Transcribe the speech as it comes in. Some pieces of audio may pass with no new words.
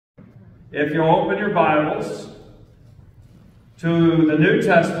if you'll open your Bibles to the New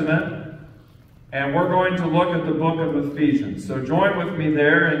Testament, and we're going to look at the book of Ephesians. So join with me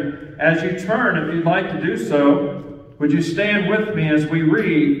there, and as you turn, if you'd like to do so, would you stand with me as we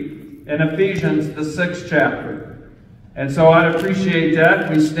read in Ephesians, the 6th chapter. And so I'd appreciate that.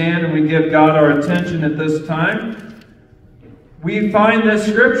 We stand and we give God our attention at this time. We find this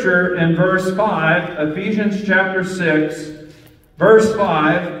scripture in verse 5, Ephesians chapter 6, verse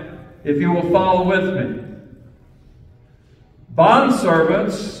 5, if you will follow with me.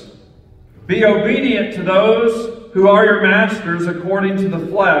 Bondservants, be obedient to those who are your masters according to the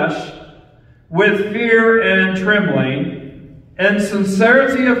flesh, with fear and trembling, and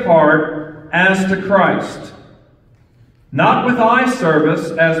sincerity of heart as to Christ, not with eye service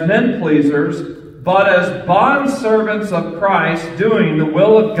as men pleasers, but as bondservants of Christ, doing the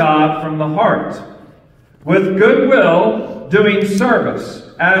will of God from the heart, with good will doing service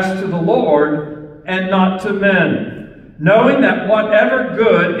as to the Lord and not to men, knowing that whatever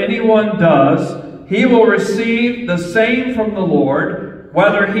good anyone does, he will receive the same from the Lord,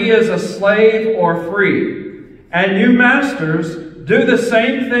 whether he is a slave or free. And you masters, do the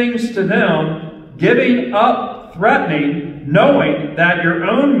same things to them, giving up threatening, knowing that your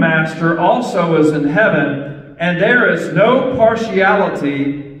own master also is in heaven, and there is no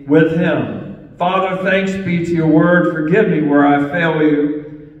partiality with him. Father, thanks be to your word. Forgive me where I fail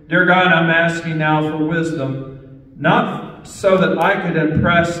you. Dear God, I'm asking now for wisdom, not so that I could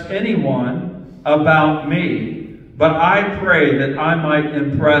impress anyone about me, but I pray that I might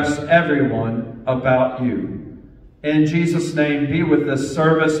impress everyone about you. In Jesus' name, be with this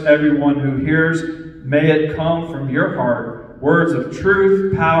service, everyone who hears. May it come from your heart, words of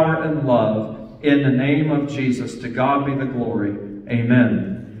truth, power, and love. In the name of Jesus, to God be the glory.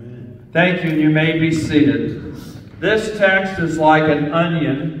 Amen. Thank you, and you may be seated. This text is like an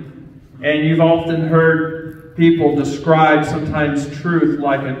onion, and you've often heard people describe sometimes truth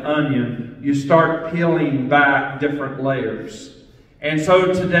like an onion. You start peeling back different layers. And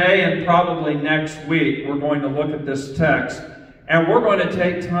so today and probably next week, we're going to look at this text, and we're going to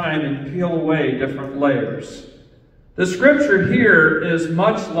take time and peel away different layers. The scripture here is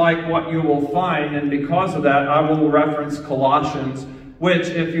much like what you will find, and because of that, I will reference Colossians, which,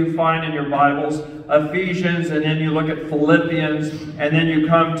 if you find in your Bibles, Ephesians, and then you look at Philippians, and then you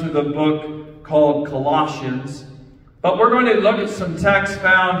come to the book called Colossians. But we're going to look at some text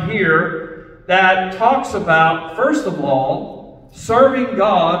found here that talks about, first of all, serving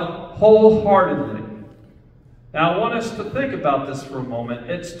God wholeheartedly. Now, I want us to think about this for a moment.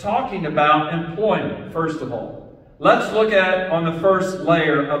 It's talking about employment, first of all. Let's look at on the first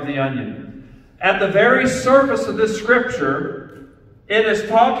layer of the onion. At the very surface of this scripture, it is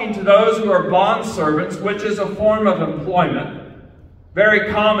talking to those who are bondservants, which is a form of employment.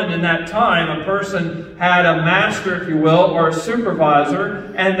 Very common in that time, a person had a master, if you will, or a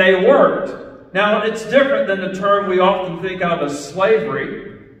supervisor, and they worked. Now, it's different than the term we often think of as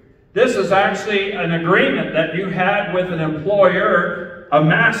slavery. This is actually an agreement that you had with an employer, a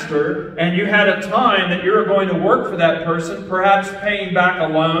master, and you had a time that you were going to work for that person, perhaps paying back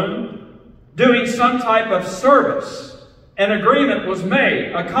a loan, doing some type of service. An agreement was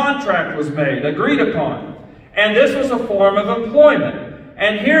made, a contract was made, agreed upon. And this was a form of employment.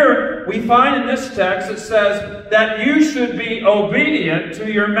 And here we find in this text it says that you should be obedient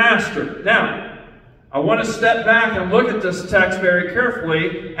to your master. Now, I want to step back and look at this text very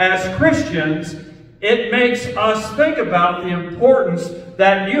carefully. As Christians, it makes us think about the importance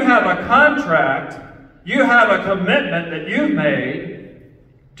that you have a contract, you have a commitment that you've made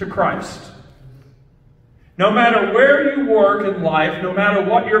to Christ. No matter where you work in life, no matter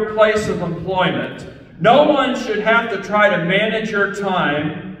what your place of employment, no one should have to try to manage your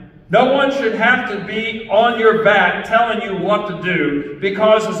time. No one should have to be on your back telling you what to do,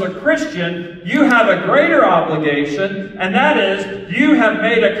 because as a Christian, you have a greater obligation, and that is you have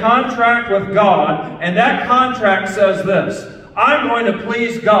made a contract with God, and that contract says this: I'm going to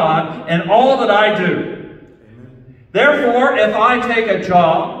please God in all that I do. Therefore, if I take a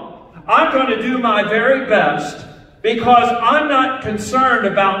job, I'm going to do my very best, because I'm not concerned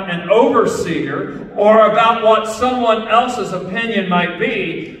about an overseer or about what someone else's opinion might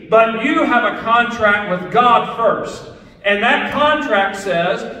be, but you have a contract with God first. And that contract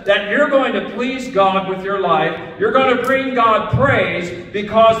says that you're going to please God with your life. You're going to bring God praise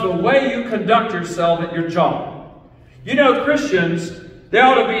because the way you conduct yourself at your job. You know, Christians, they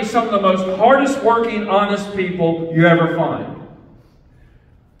ought to be some of the most hardest working, honest people you ever find.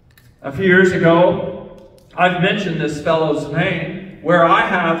 A few years ago, I've mentioned this fellow's name, where I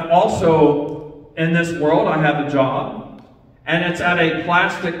have also, in this world, I have a job. and it's at a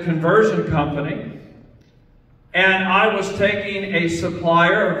plastic conversion company. And I was taking a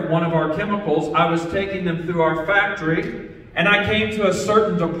supplier of one of our chemicals. I was taking them through our factory, and I came to a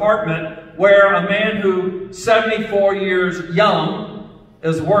certain department where a man who 74 years young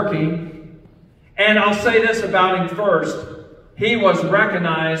is working. And I'll say this about him first. He was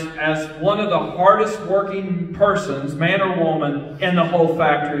recognized as one of the hardest working persons, man or woman, in the whole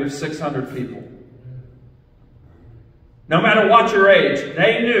factory of 600 people. No matter what your age,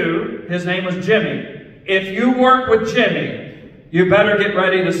 they knew his name was Jimmy. If you work with Jimmy, you better get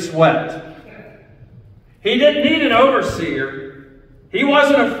ready to sweat. He didn't need an overseer. He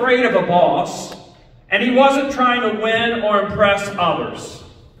wasn't afraid of a boss. And he wasn't trying to win or impress others.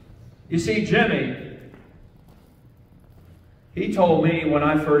 You see, Jimmy, he told me when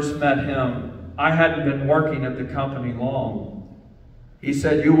I first met him, I hadn't been working at the company long. He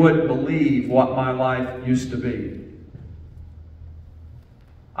said, you wouldn't believe what my life used to be.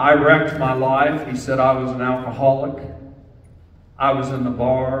 I wrecked my life. He said I was an alcoholic. I was in the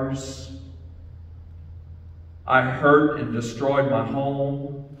bars. I hurt and destroyed my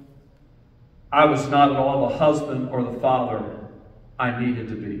home. I was not at all the husband or the father I needed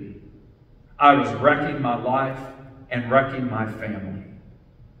to be. I was wrecking my life and wrecking my family.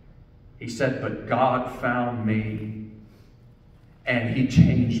 He said, but God found me and He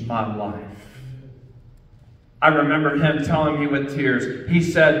changed my life. I remember him telling me with tears, he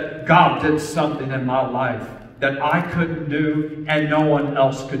said, God did something in my life that I couldn't do and no one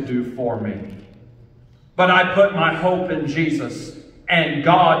else could do for me. But I put my hope in Jesus, and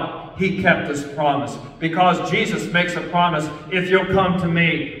God, He kept His promise. Because Jesus makes a promise, if you'll come to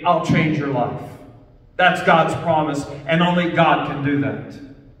me, I'll change your life. That's God's promise, and only God can do that.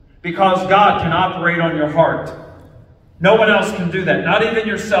 Because God can operate on your heart. No one else can do that, not even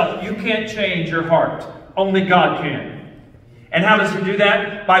yourself. You can't change your heart. Only God can. And how does He do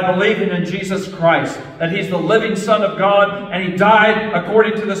that? By believing in Jesus Christ, that He's the living Son of God, and He died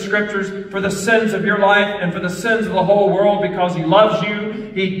according to the Scriptures for the sins of your life and for the sins of the whole world because He loves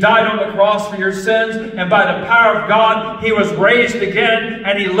you. He died on the cross for your sins, and by the power of God, He was raised again,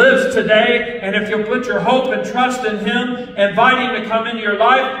 and He lives today. And if you'll put your hope and trust in Him, invite Him to come into your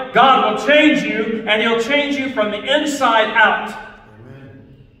life, God will change you, and He'll change you from the inside out.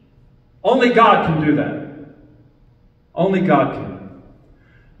 Amen. Only God can do that. Only God can.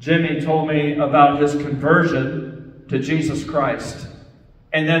 Jimmy told me about his conversion to Jesus Christ.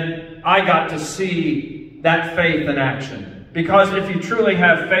 And then I got to see that faith in action. Because if you truly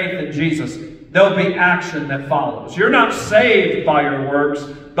have faith in Jesus, there'll be action that follows. You're not saved by your works,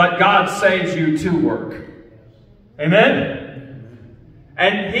 but God saves you to work. Amen?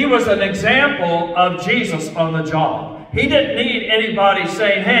 And he was an example of Jesus on the job. He didn't need anybody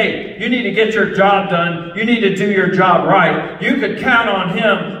saying, hey, you need to get your job done. You need to do your job right. You could count on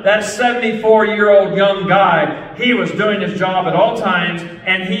him, that 74-year-old young guy. He was doing his job at all times,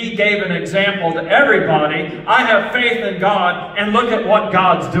 and he gave an example to everybody. I have faith in God, and look at what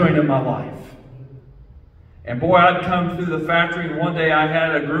God's doing in my life. And boy, I'd come through the factory, and one day I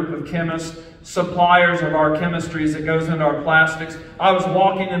had a group of chemists, suppliers of our chemistries that goes into our plastics. I was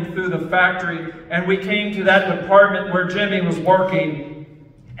walking them through the factory, and we came to that department where Jimmy was working.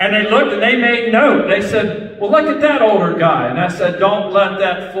 And they looked and they made note. They said, well, look at that older guy. And I said, don't let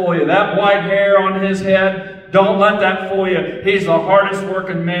that fool you. That white hair on his head, don't let that fool you. He's the hardest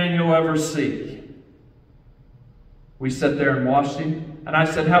working man you'll ever see. We sat there and watched him. And I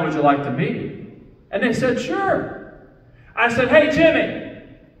said, how would you like to meet him? And they said, sure. I said, hey, Jimmy,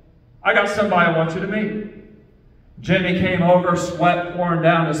 I got somebody I want you to meet. Jimmy came over, sweat pouring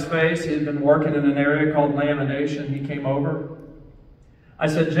down his face. He had been working in an area called lamination. He came over. I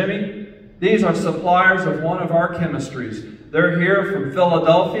said, Jimmy, these are suppliers of one of our chemistries. They're here from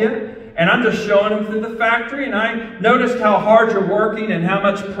Philadelphia, and I'm just showing them through the factory, and I noticed how hard you're working and how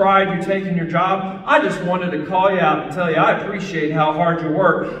much pride you take in your job. I just wanted to call you out and tell you I appreciate how hard you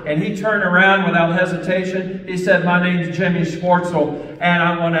work. And he turned around without hesitation. He said, my name's Jimmy Schwartzel, and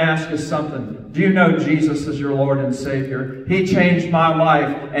I want to ask you something. Do you know Jesus is your Lord and Savior? He changed my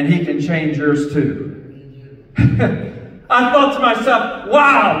life, and He can change yours too. I thought to myself,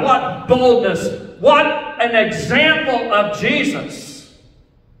 wow, what boldness. What an example of Jesus.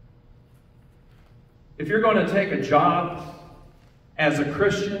 If you're going to take a job as a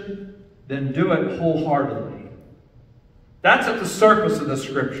Christian, then do it wholeheartedly. That's at the surface of the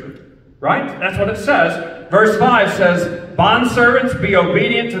Scripture, right? That's what it says. Verse 5 says, bondservants, be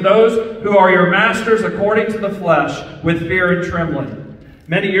obedient to those who are your masters according to the flesh, with fear and trembling.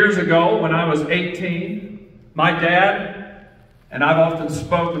 Many years ago, when I was 18, my dad, and I've often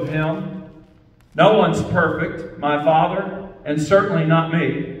spoke of him, no one's perfect. My father, and certainly not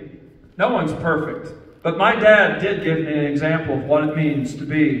me. No one's perfect. But my dad did give me an example of what it means to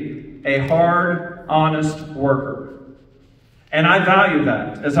be a hard, honest worker. And I value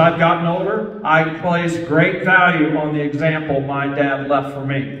that. As I've gotten older, I place great value on the example my dad left for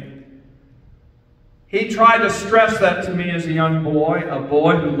me. He tried to stress that to me as a young boy, a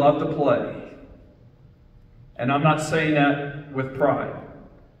boy who loved to play. And I'm not saying that with pride.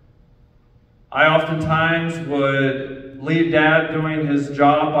 I oftentimes would leave Dad doing his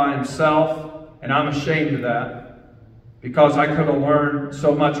job by himself, and I'm ashamed of that because I could have learned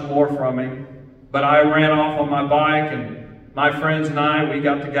so much more from him. But I ran off on my bike, and my friends and I, we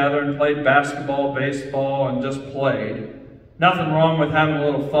got together and played basketball, baseball, and just played. Nothing wrong with having a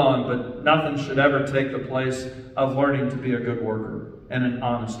little fun, but nothing should ever take the place of learning to be a good worker and an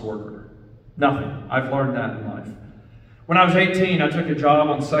honest worker. Nothing. I've learned that in life. When I was 18, I took a job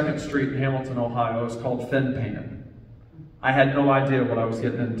on 2nd Street in Hamilton, Ohio. It was called FinPan. I had no idea what I was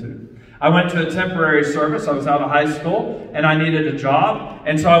getting into. I went to a temporary service. I was out of high school, and I needed a job.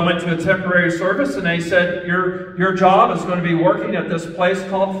 And so I went to a temporary service, and they said, your job is going to be working at this place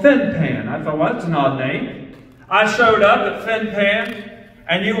called FinPan. I thought, well, that's an odd name. I showed up at FinPan,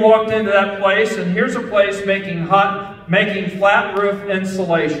 and you walked into that place, and here's a place making flat roof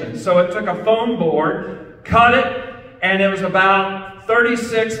insulation. So it took a foam board, cut it, and it was about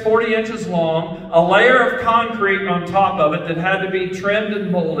 40 inches long, a layer of concrete on top of it that had to be trimmed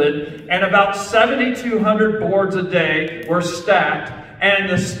and molded, and about 7,200 boards a day were stacked. And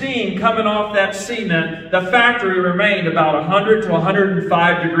the steam coming off that cement, the factory remained about 100 to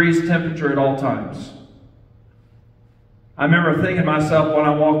 105 degrees temperature at all times. I remember thinking to myself when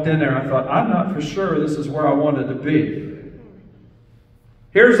I walked in there, I thought, I'm not for sure this is where I wanted to be.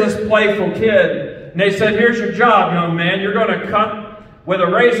 Here's this playful kid. And they said, here's your job, young man. You're going to cut with a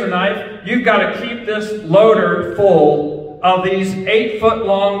razor knife. You've got to keep this loader full of these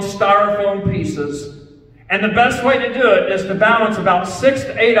 8-foot-long styrofoam pieces. And the best way to do it is to balance about 6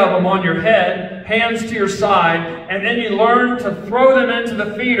 to 8 of them on your head, hands to your side, and then you learn to throw them into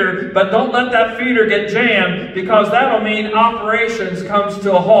the feeder, but don't let that feeder get jammed, because that'll mean operations comes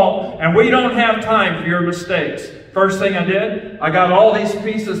to a halt, and we don't have time for your mistakes. First thing I did, I got all these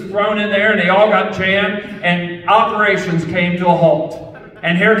pieces thrown in there, and they all got jammed, and operations came to a halt.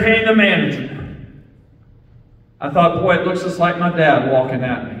 And here came the manager. I thought, boy, it looks just like my dad walking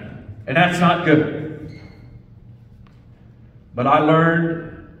at me. And that's not good. But I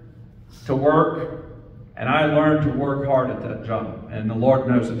learned to work, and I learned to work hard at that job. And the Lord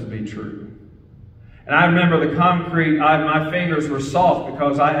knows it to be true. And I remember the concrete, my fingers were soft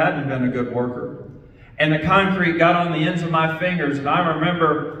because I hadn't been a good worker. And the concrete got on the ends of my fingers. And I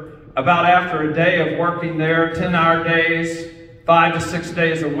remember about after a day of working there, 10-hour days, 5 to 6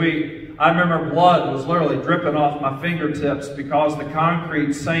 days a week, I remember blood was literally dripping off my fingertips because the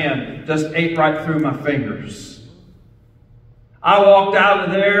concrete sand just ate right through my fingers. I walked out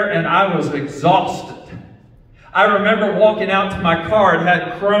of there and I was exhausted. I remember walking out to my car. It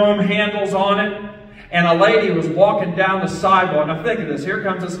had chrome handles on it. And a lady was walking down the sidewalk. Now think of this. Here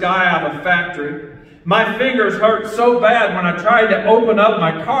comes this guy out of a factory. My fingers hurt so bad when I tried to open up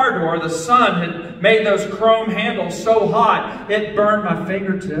my car door. The sun had made those chrome handles so hot, it burned my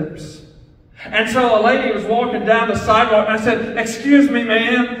fingertips. And so a lady was walking down the sidewalk, and I said, excuse me,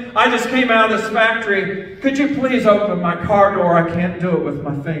 ma'am, I just came out of this factory. Could you please open my car door? I can't do it with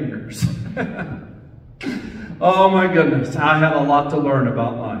my fingers. Oh my goodness, I had a lot to learn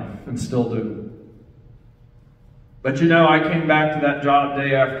about life, and still do. But you know, I came back to that job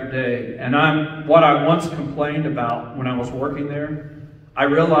day after day, and what I once complained about when I was working there, I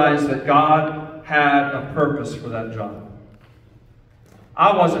realized that God had a purpose for that job.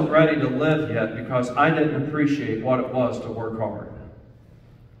 I wasn't ready to live yet because I didn't appreciate what it was to work hard.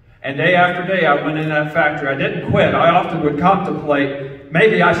 And day after day, I went in that factory. I didn't quit. I often would contemplate,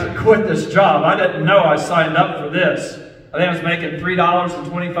 maybe I should quit this job. I didn't know I signed up for this. I think I was making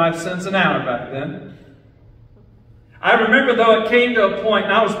 $3.25 an hour back then. I remember, though, it came to a point,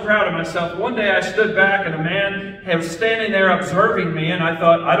 and I was proud of myself. One day I stood back, and a man was standing there observing me, and I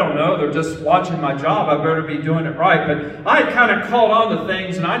thought, I don't know, they're just watching my job. I better be doing it right. But I had kind of caught on to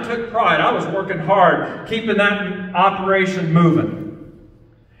things, and I took pride. I was working hard, keeping that operation moving.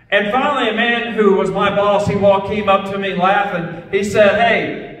 And finally, a man who was my boss, he came up to me laughing. He said,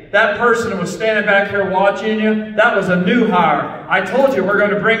 hey, that person who was standing back here watching you, that was a new hire. I told you we're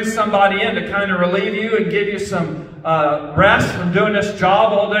going to bring somebody in to kind of relieve you and give you some rest from doing this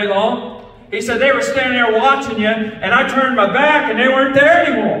job all day long. He said they were standing there watching you, and I turned my back and they weren't there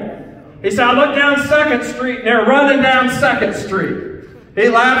anymore. He said, I looked down 2nd Street and they're running down 2nd Street. He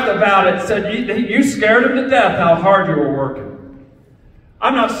laughed about it, said, you scared them to death how hard you were working.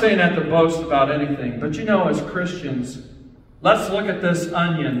 I'm not saying that to boast about anything, but you know, as Christians, let's look at this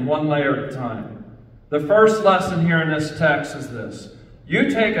onion one layer at a time. The first lesson here in this text is this. You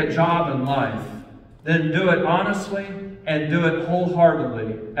take a job in life, then do it honestly and do it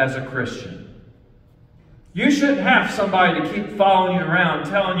wholeheartedly as a Christian. You shouldn't have somebody to keep following you around,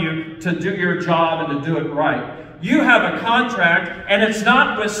 telling you to do your job and to do it right. You have a contract, and it's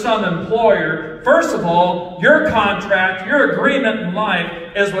not with some employer. First of all, your contract, your agreement in life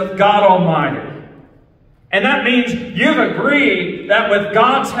is with God Almighty. And that means you've agreed that with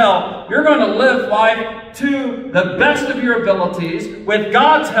God's help, you're going to live life to the best of your abilities. With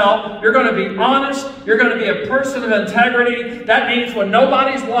God's help, you're going to be honest. You're going to be a person of integrity. That means when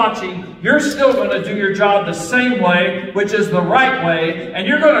nobody's watching, you're still going to do your job the same way, which is the right way. And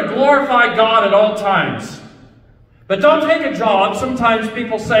you're going to glorify God at all times. But don't take a job. Sometimes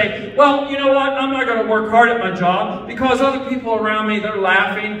people say, well, you know what? I'm not going to work hard at my job because other people around me, they're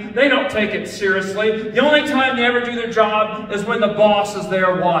laughing. They don't take it seriously. The only time they ever do their job is when the boss is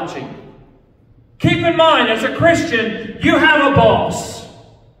there watching. Keep in mind, as a Christian, you have a boss.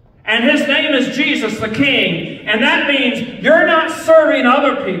 And his name is Jesus the King. And that means you're not serving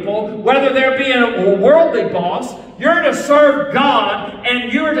other people, whether they're being a worldly boss. You're to serve God,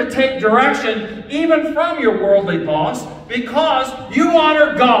 and you're to take direction even from your worldly boss because you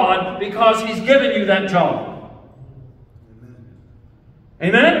honor God because He's given you that job.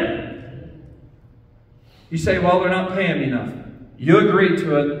 Amen? You say, well, they're not paying me enough. You agreed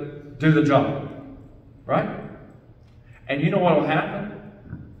to it, do the job. Right? And you know what will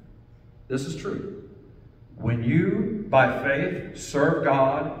happen? This is true. When you, by faith, serve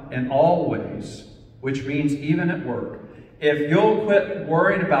God in all ways, which means even at work, if you'll quit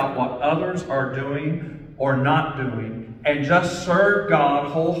worrying about what others are doing or not doing and just serve God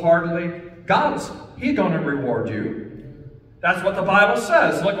wholeheartedly, He's going to reward you. That's what the Bible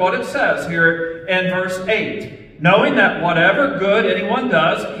says. Look what it says here in verse 8. Knowing that whatever good anyone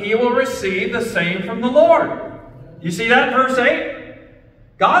does, he will receive the same from the Lord. You see that in verse 8?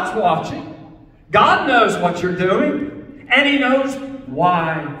 God's watching. God knows what you're doing, and He knows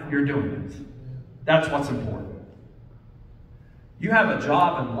why you're doing it. That's what's important. You have a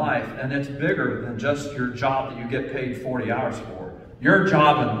job in life, and it's bigger than just your job that you get paid 40 hours for. Your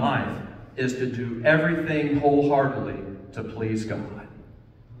job in life is to do everything wholeheartedly to please God.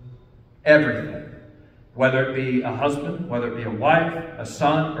 Everything. Whether it be a husband, whether it be a wife, a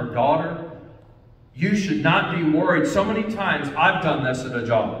son, or daughter, you should not be worried. So many times I've done this at a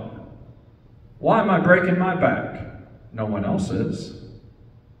job. Why am I breaking my back? No one else is.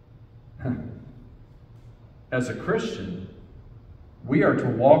 As a Christian, we are to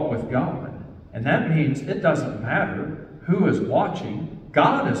walk with God. And that means it doesn't matter who is watching.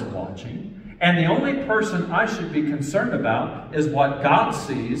 God is watching. And the only person I should be concerned about is what God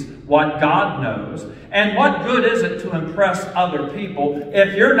sees, what God knows. And what good is it to impress other people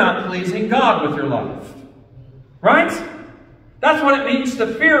if you're not pleasing God with your life? Right? That's what it means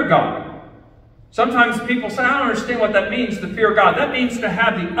to fear God. Sometimes people say, I don't understand what that means to fear God. That means to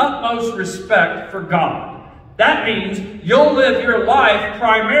have the utmost respect for God. That means you'll live your life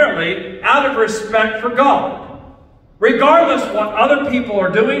primarily out of respect for God. Regardless what other people are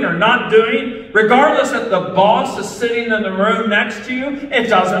doing or not doing, regardless if the boss is sitting in the room next to you, it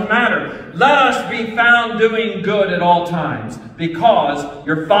doesn't matter. Let us be found doing good at all times because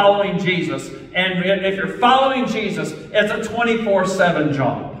you're following Jesus. And if you're following Jesus, it's a 24/7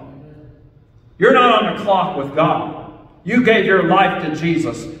 job. You're not on the clock with God. You gave your life to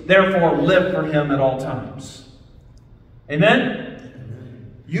Jesus. Therefore, live for Him at all times.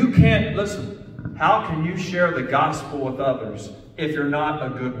 Amen? You can't, listen, how can you share the gospel with others if you're not a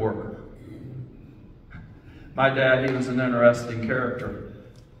good worker? My dad, he was an interesting character.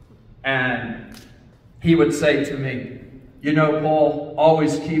 And he would say to me, you know, Paul,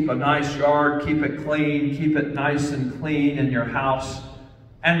 always keep a nice yard, keep it clean, keep it nice and clean in your house.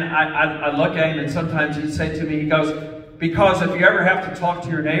 And I look at him, and sometimes he'd say to me, he goes, because if you ever have to talk to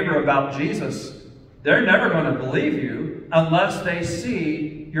your neighbor about Jesus, they're never going to believe you unless they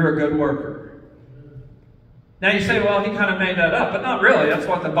see you're a good worker. Now you say, well, he kind of made that up, but not really. That's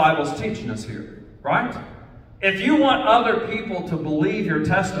what the Bible's teaching us here, right? If you want other people to believe your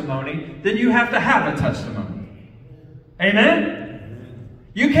testimony, then you have to have a testimony. Amen?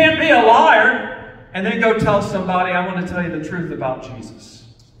 You can't be a liar and then go tell somebody, I want to tell you the truth about Jesus.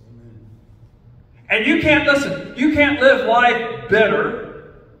 And you can't, listen, you can't live life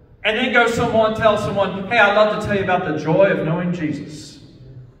bitter and then go tell someone, hey, I'd love to tell you about the joy of knowing Jesus.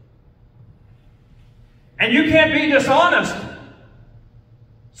 And you can't be dishonest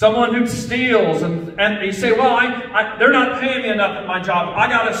Someone who steals, and you say, well, they're not paying me enough at my job. I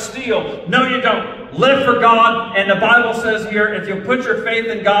got to steal. No, you don't. Live for God. And the Bible says here, if you put your faith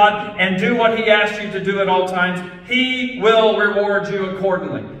in God and do what He asks you to do at all times, He will reward you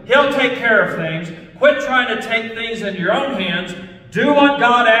accordingly. He'll take care of things. Quit trying to take things into your own hands. Do what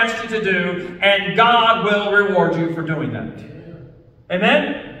God asks you to do, and God will reward you for doing that.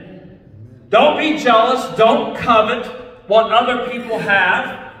 Amen? Don't be jealous. Don't covet what other people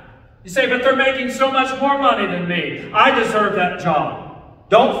have. You say, but they're making so much more money than me. I deserve that job.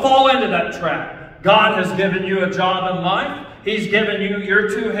 Don't fall into that trap. God has given you a job in life. He's given you your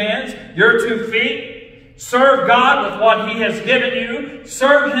 2 hands, your 2 feet. Serve God with what He has given you.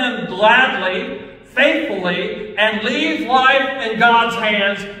 Serve Him gladly, faithfully, and leave life in God's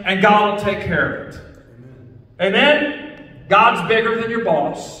hands, and God will take care of it. Amen? God's bigger than your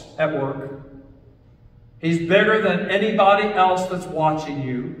boss at work. He's bigger than anybody else that's watching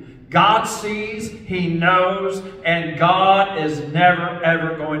you. God sees, He knows, and God is never,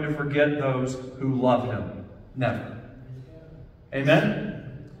 ever going to forget those who love Him. Never.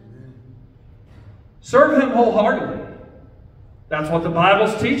 Amen? Serve Him wholeheartedly. That's what the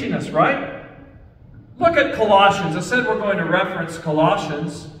Bible's teaching us, right? Look at Colossians. I said we're going to reference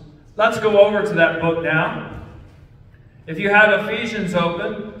Colossians. Let's go over to that book now. If you have Ephesians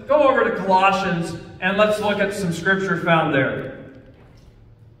open, go over to Colossians and let's look at some scripture found there.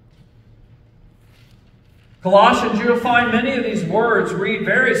 Colossians, you'll find many of these words read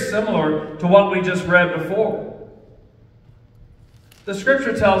very similar to what we just read before. The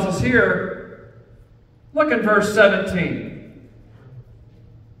scripture tells us here, look in verse 17.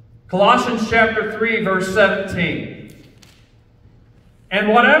 Colossians chapter 3, verse 17. And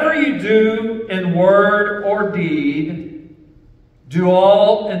whatever you do in word or deed, do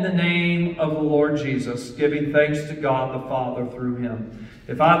all in the name of the Lord Jesus, giving thanks to God the Father through Him.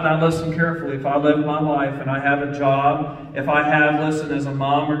 Now listen carefully, if I live my life and I have a job, if I have, listen, as a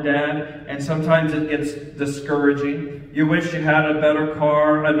mom or dad, and sometimes it gets discouraging. You wish you had a better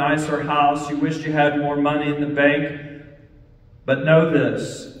car, a nicer house, you wish you had more money in the bank. But know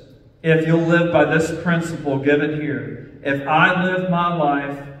this, if you'll live by this principle given here, if I live my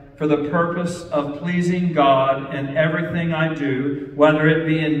life for the purpose of pleasing God in everything I do, whether it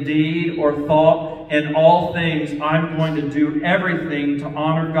be in deed or thought, in all things, I'm going to do everything to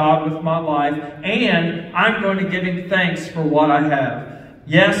honor God with my life, and I'm going to give Him thanks for what I have.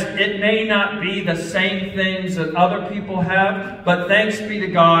 Yes, it may not be the same things that other people have, but thanks be to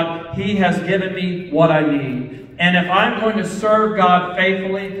God, He has given me what I need. And if I'm going to serve God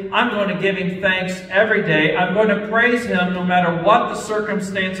faithfully, I'm going to give Him thanks every day. I'm going to praise Him no matter what the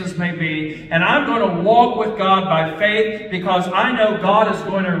circumstances may be. And I'm going to walk with God by faith because I know God is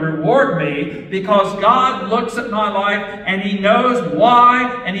going to reward me, because God looks at my life and He knows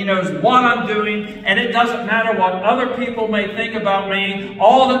why and He knows what I'm doing. And it doesn't matter what other people may think about me.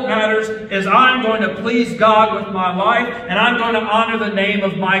 All that matters is I'm going to please God with my life, and I'm going to honor the name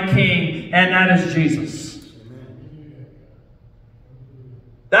of my King, and that is Jesus.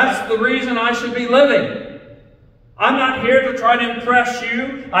 That's the reason I should be living. I'm not here to try to impress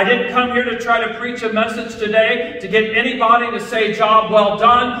you. I didn't come here to try to preach a message today to get anybody to say, job well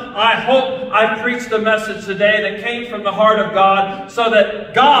done. I hope I've preached a message today that came from the heart of God, so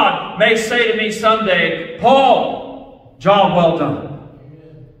that God may say to me someday, Paul, job well done.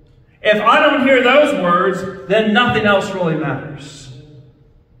 If I don't hear those words, then nothing else really matters.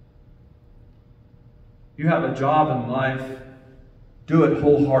 You have a job in life. Do it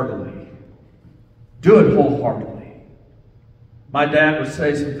wholeheartedly. Do it wholeheartedly. My dad would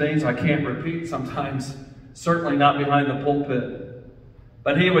say some things I can't repeat sometimes, certainly not behind the pulpit.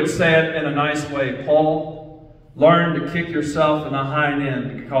 But he would say it in a nice way. Paul, learn to kick yourself in the hind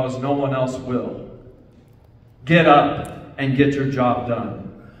end because no one else will. Get up and get your job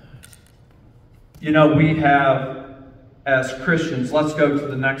done. You know, we have, as Christians, let's go to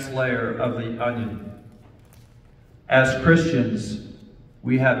the next layer of the onion. As Christians,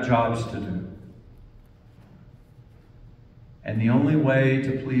 we have jobs to do. And the only way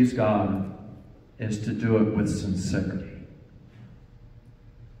to please God is to do it with sincerity.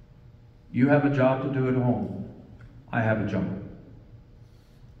 You have a job to do at home. I have a job.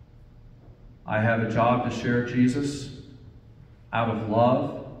 I have a job to share Jesus out of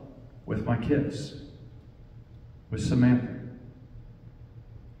love with my kids, with Samantha.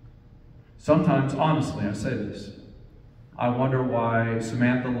 Sometimes, honestly, I say this, I wonder why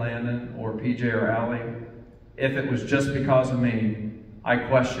Samantha, Landon, or PJ or Allie, if it was just because of me, I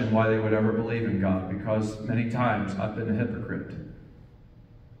question why they would ever believe in God, because many times I've been a hypocrite.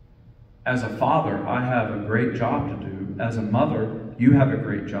 As a father, I have a great job to do. As a mother, you have a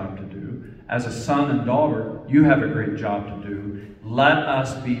great job to do. As a son and daughter, you have a great job to do. Let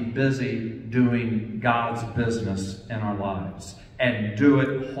us be busy doing God's business in our lives and do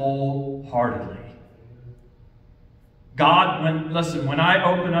it wholeheartedly. God, when I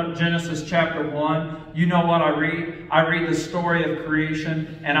open up Genesis chapter 1, you know what I read? I read the story of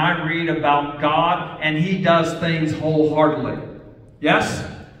creation, and I read about God, and He does things wholeheartedly. Yes?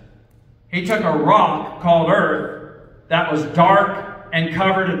 He took a rock called earth that was dark and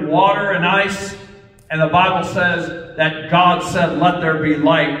covered in water and ice, and the Bible says that God said, "Let there be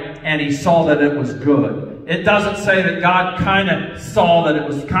light," and He saw that it was good. It doesn't say that God kind of saw that it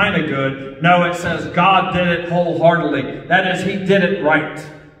was kind of good. No, it says God did it wholeheartedly. That is, He did it right.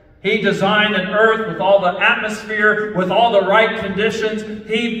 He designed an earth with all the atmosphere, with all the right conditions.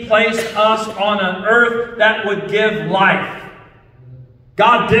 He placed us on an earth that would give life.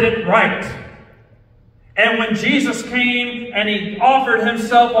 God did it right. And when Jesus came and He offered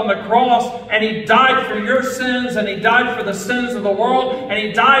Himself on the cross, and He died for your sins, and He died for the sins of the world, and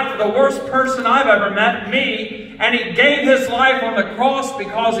He died for the worst person I've ever met, me, and He gave His life on the cross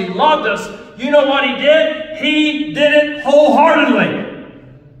because He loved us, you know what He did? He did it wholeheartedly.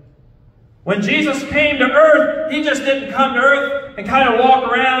 When Jesus came to earth, He just didn't come to earth and kind of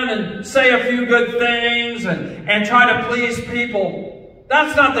walk around and say a few good things and try to please people.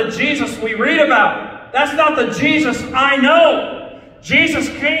 That's not the Jesus we read about. That's not the Jesus I know. Jesus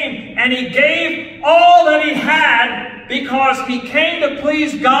came and He gave all that He had because He came to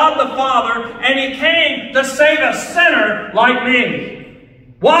please God the Father, and He came to save a sinner like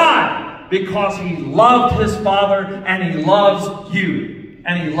me. Why? Because He loved His Father, and He loves you,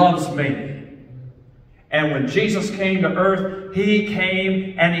 and He loves me. And when Jesus came to earth, He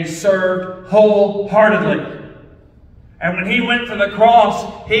came and He served wholeheartedly. And when He went to the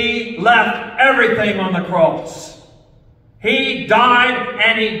cross, He left everything on the cross. He died,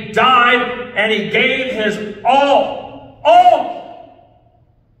 and He died, and He gave His all. All.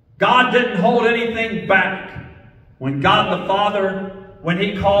 God didn't hold anything back. When God the Father, when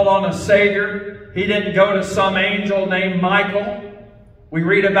He called on a Savior, He didn't go to some angel named Michael. We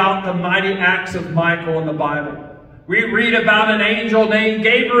read about the mighty acts of Michael in the Bible. We read about an angel named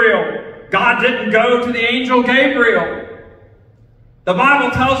Gabriel. God didn't go to the angel Gabriel. The Bible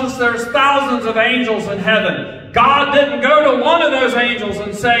tells us there's thousands of angels in heaven. God didn't go to one of those angels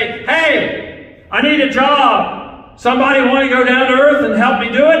and say, "Hey, I need a job. Somebody want to go down to earth and help me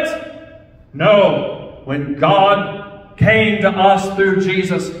do it?" No. When God came to us through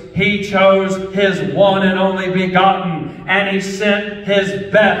Jesus, He chose His one and only begotten, and He sent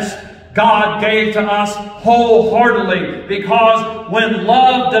His best. God gave to us wholeheartedly, because when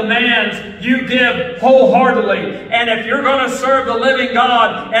love demands, you give wholeheartedly. And if you're going to serve the living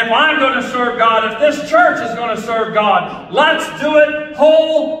God, if I'm going to serve God, if this church is going to serve God, let's do it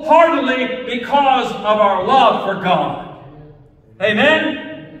wholeheartedly because of our love for God.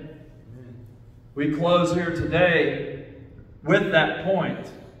 Amen? We close here today with that point,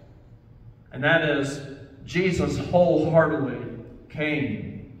 and that is Jesus wholeheartedly came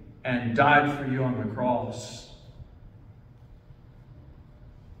and died for you on the cross.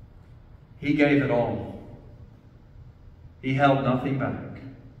 He gave it all. He held nothing back,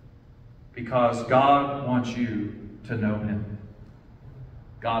 because God wants you to know Him.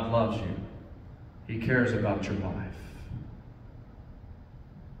 God loves you. He cares about your life.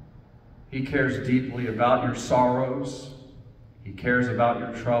 He cares deeply about your sorrows. He cares about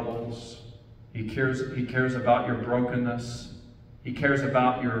your troubles. He cares about your brokenness. He cares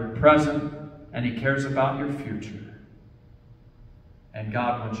about your present, and He cares about your future. And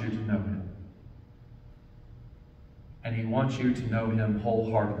God wants you to know Him. And He wants you to know Him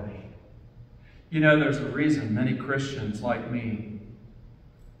wholeheartedly. You know, there's a reason many Christians like me,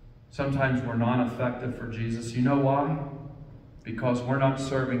 sometimes we're not effective for Jesus. You know why? Because we're not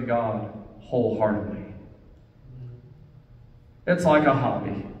serving God wholeheartedly. It's like a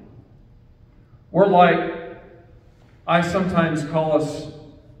hobby. We're like, I sometimes call us,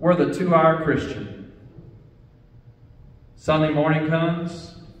 we're the 2-hour Christian. Sunday morning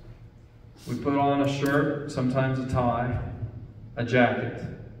comes, we put on a shirt, sometimes a tie, a jacket.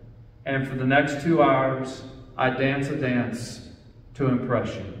 And for the next 2 hours, I dance a dance to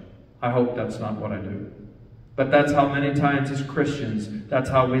impress you. I hope that's not what I do. But that's how many times as Christians, that's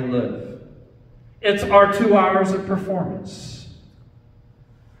how we live. It's our 2 hours of performance.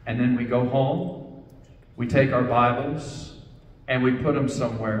 And then we go home. We take our Bibles and we put them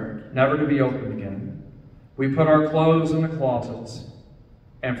somewhere, never to be opened again. We put our clothes in the closets,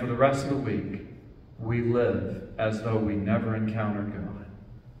 and for the rest of the week, we live as though we never encountered God.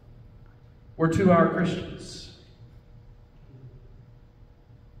 We're 2-hour Christians.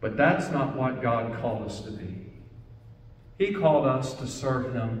 But that's not what God called us to be. He called us to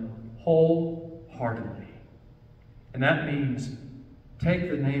serve Him wholeheartedly. And that means take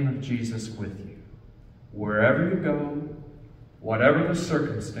the name of Jesus with you. Wherever you go, whatever the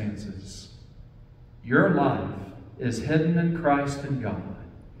circumstances, your life is hidden in Christ and God.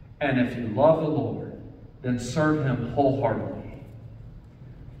 And if you love the Lord, then serve Him wholeheartedly.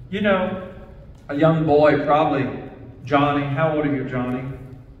 You know, a young boy, probably Johnny. How old are you, Johnny?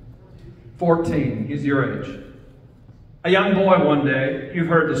 14. He's your age. A young boy one day, you've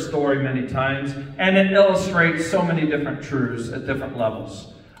heard this story many times, and it illustrates so many different truths at different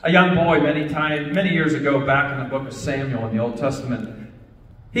levels. A young boy many years ago, back in the book of Samuel in the Old Testament,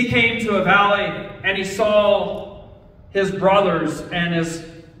 he came to a valley and he saw his brothers and his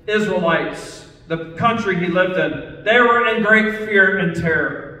Israelites, the country he lived in. They were in great fear and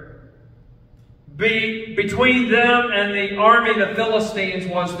terror. Between them and the army of the Philistines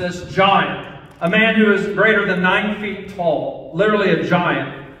was this giant, a man who is greater than 9 feet tall, literally a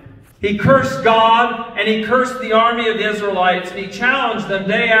giant. He cursed God and he cursed the army of the Israelites, and he challenged them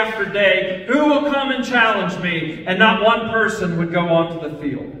day after day, who will come and challenge me? And not one person would go onto the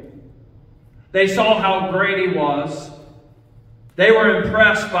field. They saw how great he was. They were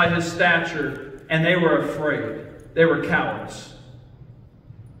impressed by his stature, and they were afraid. They were cowards.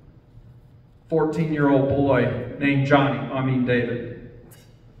 14-year-old boy named David.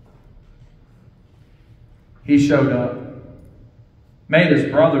 He showed up. Made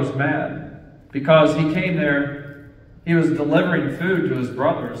his brothers mad because he came there. He was delivering food to his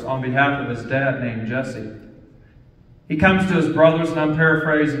brothers on behalf of his dad named Jesse. He comes to his brothers, and I'm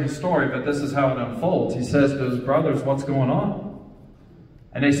paraphrasing the story, but this is how it unfolds. He says to his brothers, "What's going on?"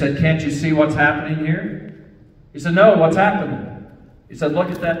 And they said, "Can't you see what's happening here?" He said, "No, what's happening?" He said,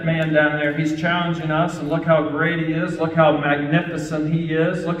 "Look at that man down there. He's challenging us, and look how great he is. Look how magnificent he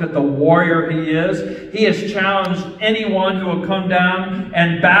is. Look at the warrior he is. He has challenged anyone who will come down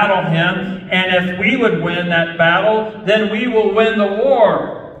and battle him. And if we would win that battle, then we will win the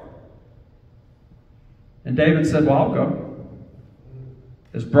war." And David said, "Well, I'll go."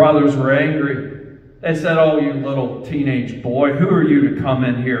 His brothers were angry. They said, "Oh, you little teenage boy, who are you to come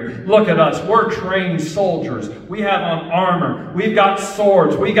in here? Look at us. We're trained soldiers. We have on armor. We've got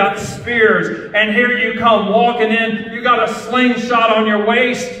swords. We got spears. And here you come walking in. You got a slingshot on your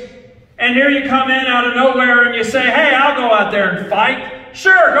waist. And here you come in out of nowhere and you say, 'Hey, I'll go out there and fight.'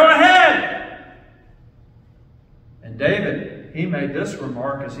 Sure, go ahead." And David, he made this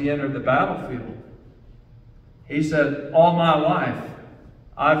remark as he entered the battlefield. He said, "All my life,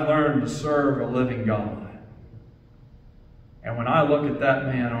 I've learned to serve a living God. And when I look at that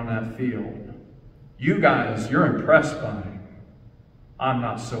man on that field, you guys, you're impressed by him. I'm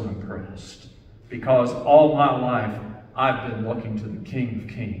not so impressed. Because all my life, I've been looking to the King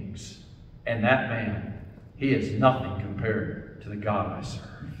of Kings. And that man, he is nothing compared to the God I serve."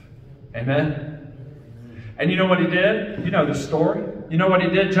 Amen? And you know what he did? You know the story. You know what he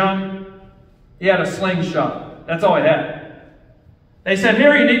did, John? He had a slingshot. That's all he had. They said,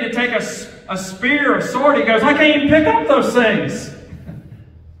 "Here, you need to take a spear, a sword." He goes, "I can't even pick up those things."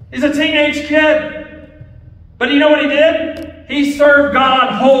 He's a teenage kid. But you know what he did? He served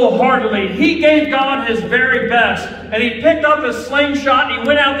God wholeheartedly. He gave God his very best. And he picked up his slingshot and he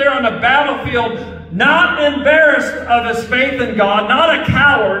went out there on the battlefield, not embarrassed of his faith in God, not a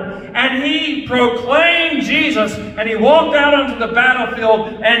coward. And he proclaimed Jesus, and he walked out onto the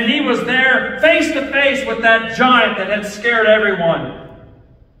battlefield, and he was there face to face with that giant that had scared everyone.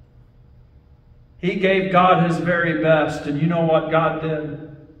 He gave God his very best, and you know what God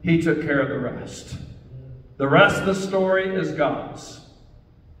did? He took care of the rest. The rest of the story is God's.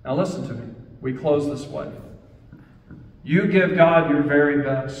 Now listen to me. We close this way. You give God your very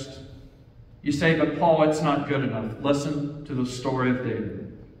best. You say, "But Paul, it's not good enough." Listen to the story of David.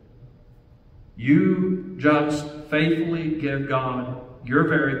 You just faithfully give God your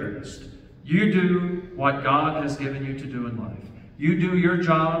very best. You do what God has given you to do in life. You do your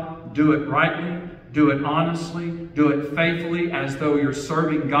job, do it rightly, do it honestly, do it faithfully as though you're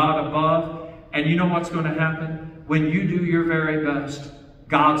serving God above. And you know what's going to happen? When you do your very best,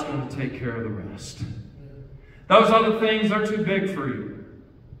 God's going to take care of the rest. Those other things are too big for you.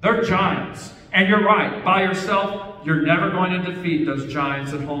 They're giants. And you're right, by yourself, you're never going to defeat those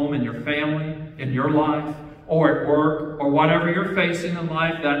giants at home, in your family, in your life, or at work or whatever you're facing in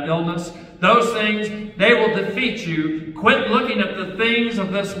life, that illness, those things, they will defeat you. Quit looking at the things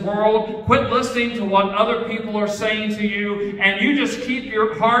of this world. Quit listening to what other people are saying to you. And you just keep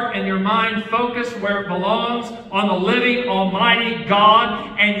your heart and your mind focused where it belongs, on the living, almighty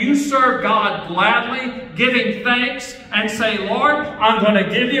God. And you serve God gladly, giving thanks, and say, Lord, I'm going to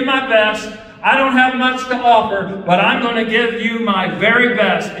give you my best. I don't have much to offer, but I'm going to give you my very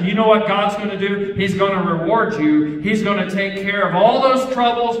best. And you know what God's going to do? He's going to reward you. He's going to take care of all those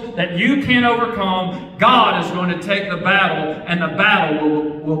troubles that you can't overcome. God is going to take the battle, and the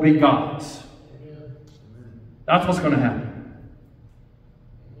battle will be God's. That's what's going to happen.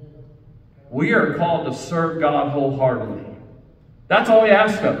 We are called to serve God wholeheartedly. That's all He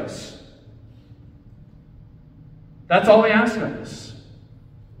asks of us. That's all He asks of us.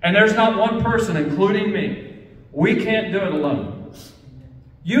 And there's not one person, including me. We can't do it alone.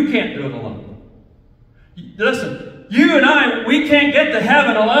 You can't do it alone. Listen, you and I, we can't get to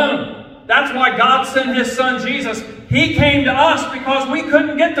heaven alone. That's why God sent His Son Jesus. He came to us because we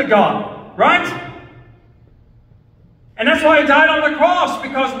couldn't get to God. Right? And that's why He died on the cross,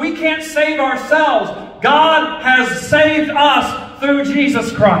 because we can't save ourselves. God has saved us through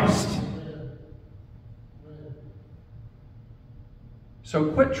Jesus Christ. So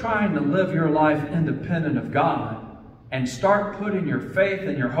quit trying to live your life independent of God and start putting your faith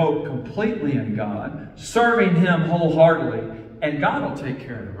and your hope completely in God, serving Him wholeheartedly, and God will take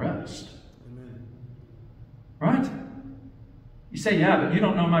care of the rest. Amen. Right? You say, yeah, but you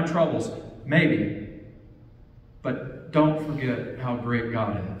don't know my troubles. Maybe. But don't forget how great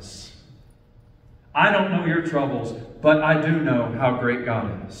God is. I don't know your troubles, but I do know how great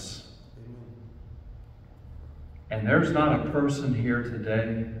God is. And there's not a person here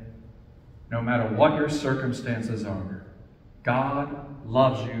today, no matter what your circumstances are, God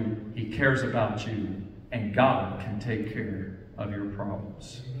loves you, He cares about you, and God can take care of your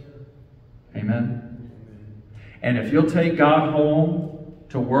problems. Amen? And if you'll take God home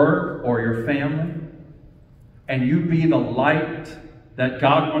to work or your family, and you be the light that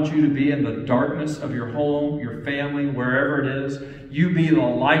God wants you to be in the darkness of your home, your family, wherever it is, you be the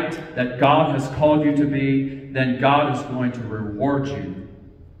light that God has called you to be, then God is going to reward you.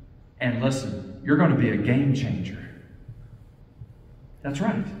 And listen, you're going to be a game changer. That's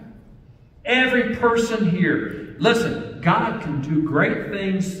right. Every person here, listen, God can do great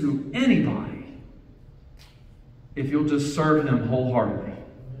things through anybody if you'll just serve Him wholeheartedly.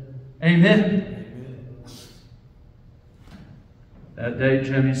 Amen. That day,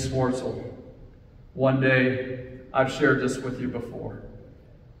 Jimmy Swartzel, one day, I've shared this with you before.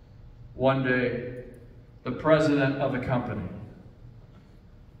 One day, the president of the company,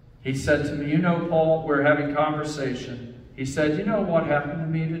 he said to me, you know, Paul, we're having conversation. He said, you know what happened to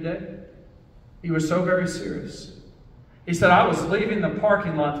me today? He was so very serious. He said, I was leaving the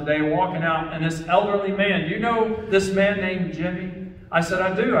parking lot today, walking out, and this elderly man, you know this man named Jimmy? I said,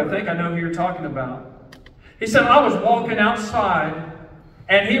 I do. I think I know who you're talking about. He said, I was walking outside,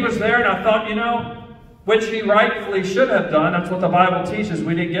 and he was there, and I thought, you know, which he rightfully should have done. That's what the Bible teaches.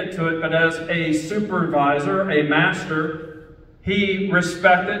 We didn't get to it, but as a supervisor, a master, he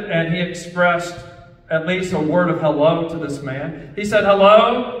respected and he expressed at least a word of hello to this man. He said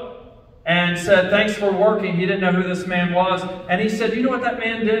hello and said thanks for working. He didn't know who this man was. And he said, you know what that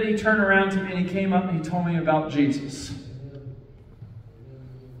man did? He turned around to me and he came up and he told me about Jesus.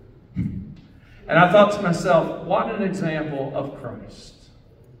 And I thought to myself, what an example of Christ.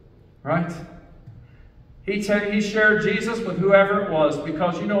 Right? He shared Jesus with whoever it was,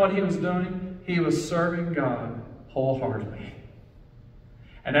 because you know what he was doing? He was serving God wholeheartedly.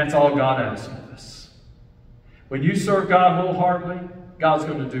 And that's all God asks of us. When you serve God wholeheartedly, God's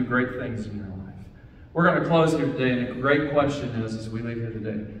going to do great things in your life. We're going to close here today, and the great question is, as we leave here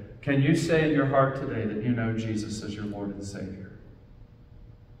today, can you say in your heart today that you know Jesus as your Lord and Savior?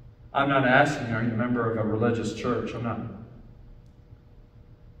 I'm not asking you, are you a member of a religious church?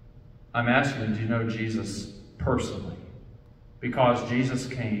 I'm asking you, do you know Jesus personally? Because Jesus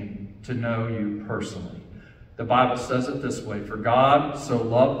came to know you personally. The Bible says it this way, for God so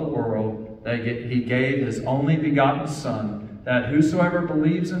loved the world that He gave His only begotten Son, that whosoever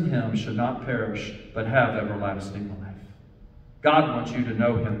believes in Him should not perish, but have everlasting life. God wants you to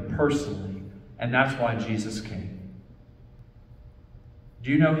know Him personally, and that's why Jesus came. Do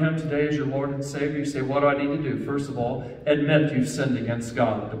you know Him today as your Lord and Savior? You say, what do I need to do? First of all, admit you've sinned against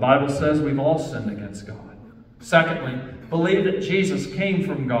God. The Bible says we've all sinned against God. Secondly, believe that Jesus came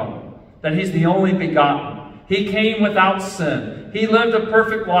from God, that He's the only begotten. He came without sin. He lived a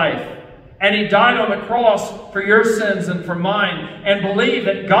perfect life. And He died on the cross for your sins and for mine. And believe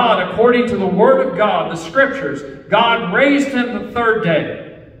that God, according to the Word of God, the Scriptures, God raised Him the third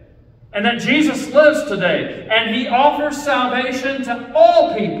day. And that Jesus lives today. And He offers salvation to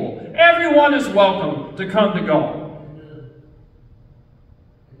all people. Everyone is welcome to come to God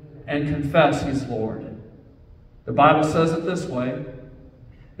and confess He's Lord. The Bible says it this way,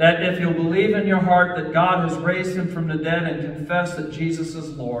 that if you'll believe in your heart that God has raised Him from the dead and confess that Jesus is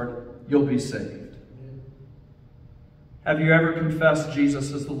Lord, you'll be saved. Have you ever confessed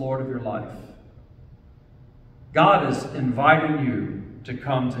Jesus as the Lord of your life? God is inviting you to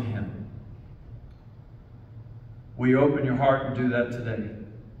come to Him. Will you open your heart and do that today?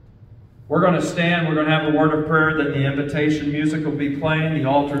 We're going to stand. We're going to have a word of prayer. Then the invitation music will be playing. The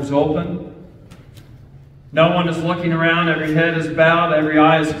altar's open. No one is looking around. Every head is bowed. Every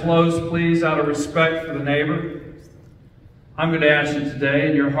eye is closed, please, out of respect for the neighbor. I'm going to ask you today,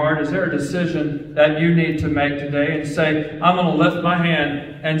 in your heart, is there a decision that you need to make today? And say, I'm going to lift my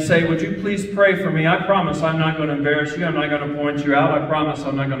hand and say, would you please pray for me? I promise I'm not going to embarrass you. I'm not going to point you out. I promise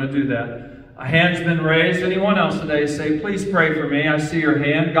I'm not going to do that. A hand's been raised. Anyone else today say, please pray for me. I see your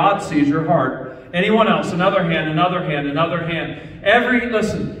hand. God sees your heart. Anyone else? Another hand, another hand, another hand.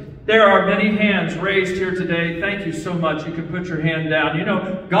 Listen, there are many hands raised here today. Thank you so much. You can put your hand down. You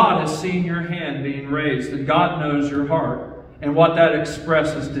know, God has seen your hand being raised, and God knows your heart and what that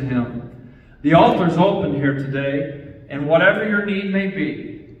expresses to Him. The altar's open here today, and whatever your need may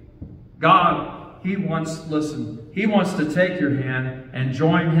be, God, He wants to take your hand and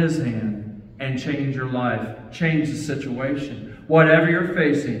join His hand and change your life, change the situation. Whatever you're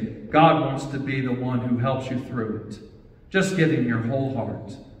facing, God wants to be the one who helps you through it. Just give Him your whole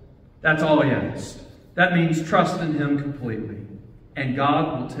heart. That's all He asks. That means trust in Him completely. And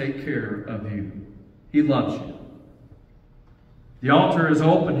God will take care of you. He loves you. The altar is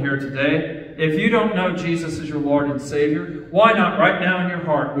open here today. If you don't know Jesus as your Lord and Savior, why not right now in your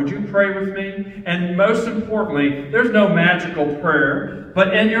heart? Would you pray with me? And most importantly, there's no magical prayer,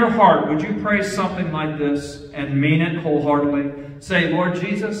 but in your heart, would you pray something like this and mean it wholeheartedly? Say, Lord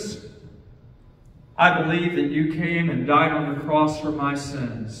Jesus, I believe that you came and died on the cross for my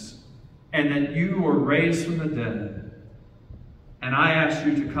sins, and that you were raised from the dead. And I ask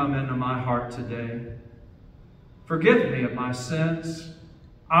you to come into my heart today. Forgive me of my sins.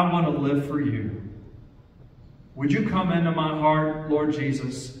 I want to live for you. Would you come into my heart, Lord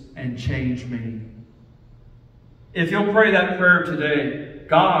Jesus, and change me? If you'll pray that prayer today,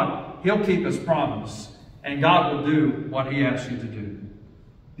 God, He'll keep His promise, and God will do what He asks you to do.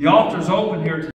 The altar's open here today.